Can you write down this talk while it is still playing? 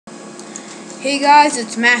Hey guys,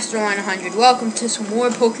 it's Master100. Welcome to some more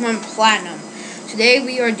Pokemon Platinum. Today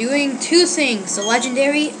we are doing two things, the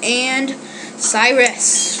Legendary and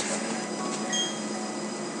Cyrus.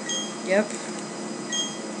 Yep.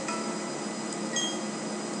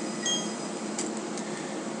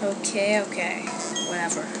 Okay.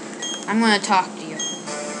 Whatever. I'm gonna talk to you.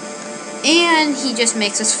 And he just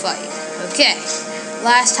makes us fight. Okay.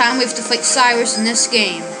 Last time we have to fight Cyrus in this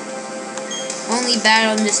game. Only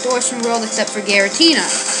battle in Distortion World except for Garitina.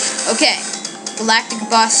 Okay. Galactic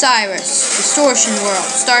Boss Cyrus. Distortion World.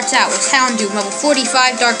 Starts out with Houndoom, level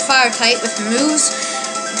 45, Dark Fire type with moves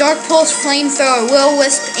Dark Pulse, Flamethrower,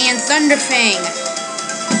 Will-Wisp, and Thunderfang.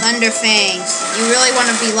 Thunderfangs. You really want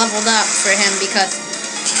to be leveled up for him because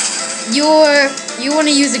you want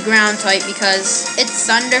to use a ground type because it's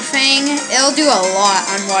Thunderfang. It'll do a lot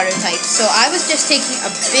on water types. So I was just taking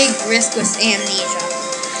a big risk with Amnesia.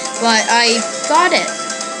 But I got it.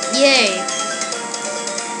 Yay.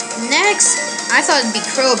 Next, I thought it'd be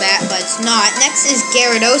Crobat, but it's not. Next is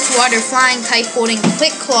Gyarados, Water Flying type holding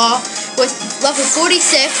Quick Claw with level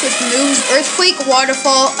 46 with moves Earthquake,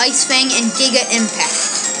 Waterfall, Ice Fang, and Giga Impact.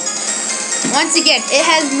 Once again, it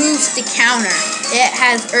has moves to counter. It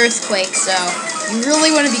has Earthquake, so you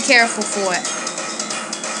really want to be careful for it.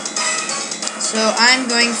 So I'm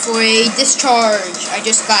going for a Discharge. I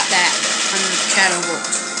just got that on Shadow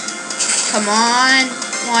Bolt. Come on.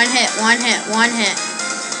 One hit.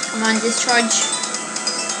 Come on, Discharge.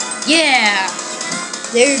 Yeah!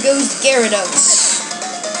 There goes Gyarados.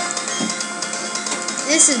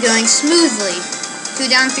 This is going smoothly. 2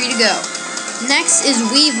 down, 3 to go. Next is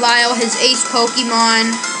Weavile, his ace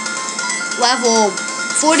Pokemon. Level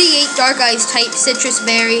 48 Dark Ice type Citrus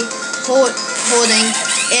Berry. Holding.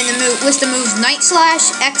 And with the moves Night Slash,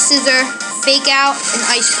 X Scissor, Fake Out, and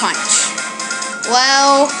Ice Punch.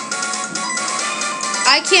 Well,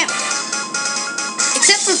 I can't,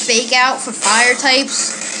 except for Fake Out for fire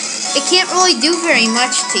types, it can't really do very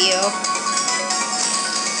much to you.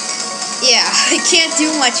 Yeah, it can't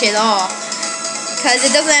do much at all, because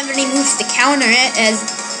it doesn't have any moves to counter it, as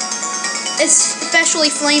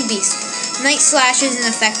especially Flame Beast. Night Slash isn't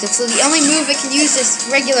effective, so the only move it can use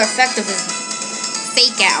is regular effective is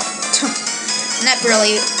Fake Out. And that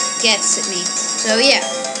really gets at me. So yeah,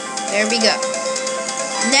 there we go.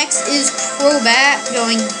 Next is Crobat,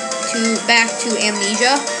 going back to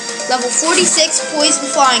Amnesia. Level 46, Poison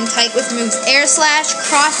Flying type with moves Air Slash,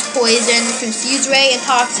 Cross Poison, Confuse Ray, and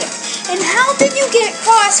Toxic. And how did you get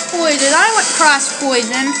Cross Poison? I want Cross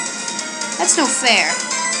Poison. That's no fair.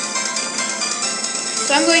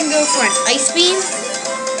 So I'm going to go for an Ice Beam.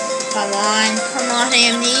 Come on,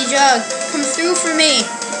 Amnesia. Come through for me.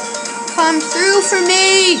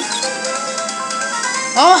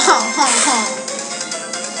 Oh,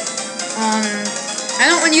 I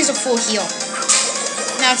don't want to use a full heal.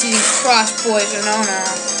 Now it's using Cross Poison. Oh no.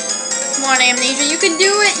 Come on, Amnesia. You can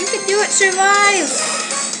do it. Survive.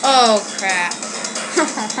 Oh, crap.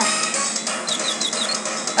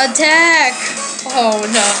 Attack. Oh,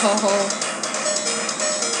 no.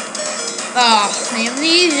 Oh,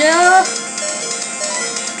 Amnesia.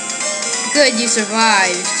 Good, you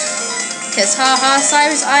survived. Because, haha,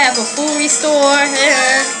 Cyrus, I have a full restore.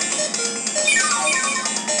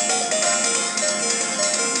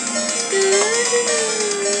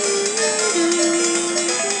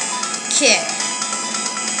 Okay.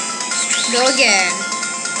 Go again.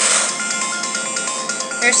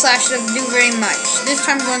 Air Slash doesn't do very much. This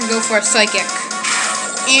time I'm going to go for a Psychic.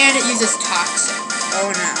 And it uses Toxic.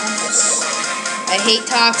 Oh no. I hate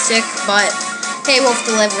Toxic, but hey, we'll have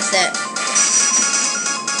to live with it.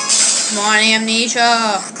 Come on,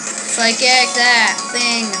 Amnesia. Psychic, that.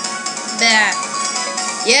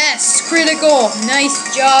 Yes, critical.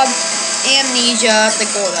 Nice job, Amnesia, the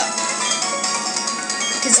gold up.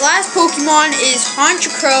 His last Pokemon is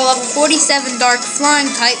Honchkrow, level 47 Dark Flying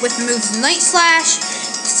type with moves Night Slash,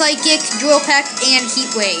 Psychic, Drill Peck, and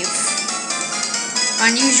Heat Wave.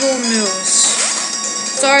 Unusual moves.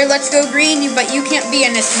 Sorry, Let's Go Green, but you can't be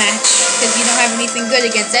in this match because you don't have anything good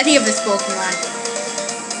against any of this Pokemon.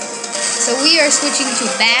 So we are switching to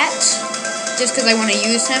Bat, just because I want to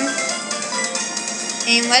use him.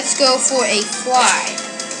 And let's go for a Fly.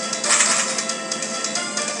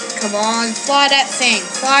 Come on, fly that thing.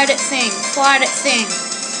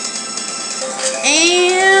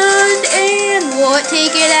 And will it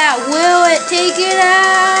take it out?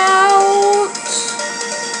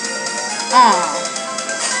 Aw.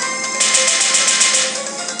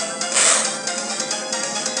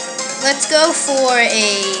 Let's go for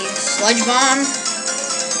a Sludge Bomb.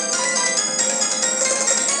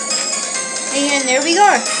 And there we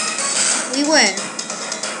go. We win.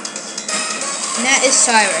 And that is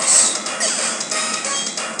Cyrus.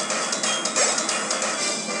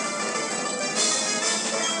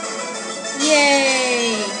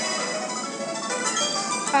 Yay!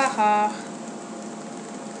 Haha.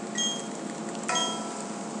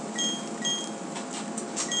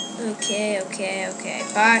 Okay.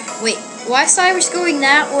 Bye. Wait, why is Cyrus going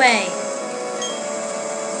that way?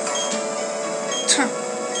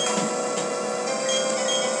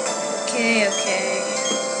 Okay.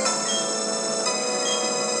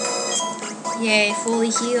 Yay,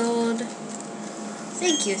 fully healed.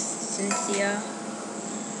 Thank you, Cynthia.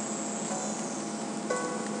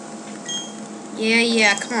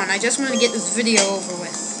 Yeah, come on, I just want to get this video over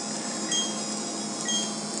with.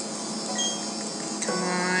 Come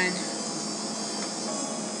on.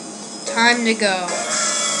 Time to go.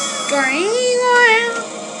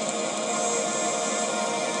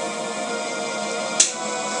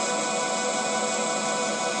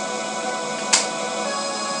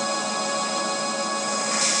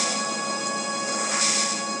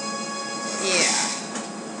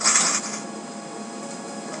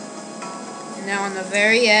 And now on the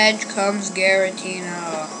very edge comes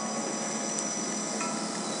Garitina.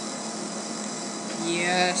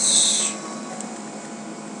 Yes.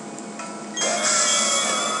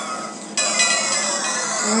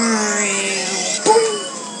 Boom!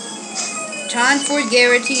 Time for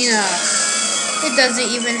Garitina. It doesn't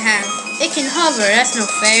even have... It can hover, that's no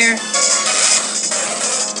fair.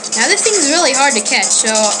 Now this thing's really hard to catch,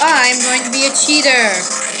 so I'm going to be a cheater.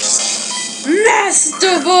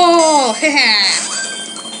 Master Ball!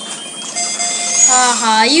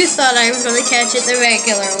 Haha, you thought I was going to catch it the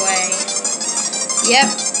regular way. Yep.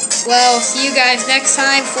 Well, see you guys next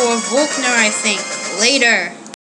time for Volkner, I think. Later.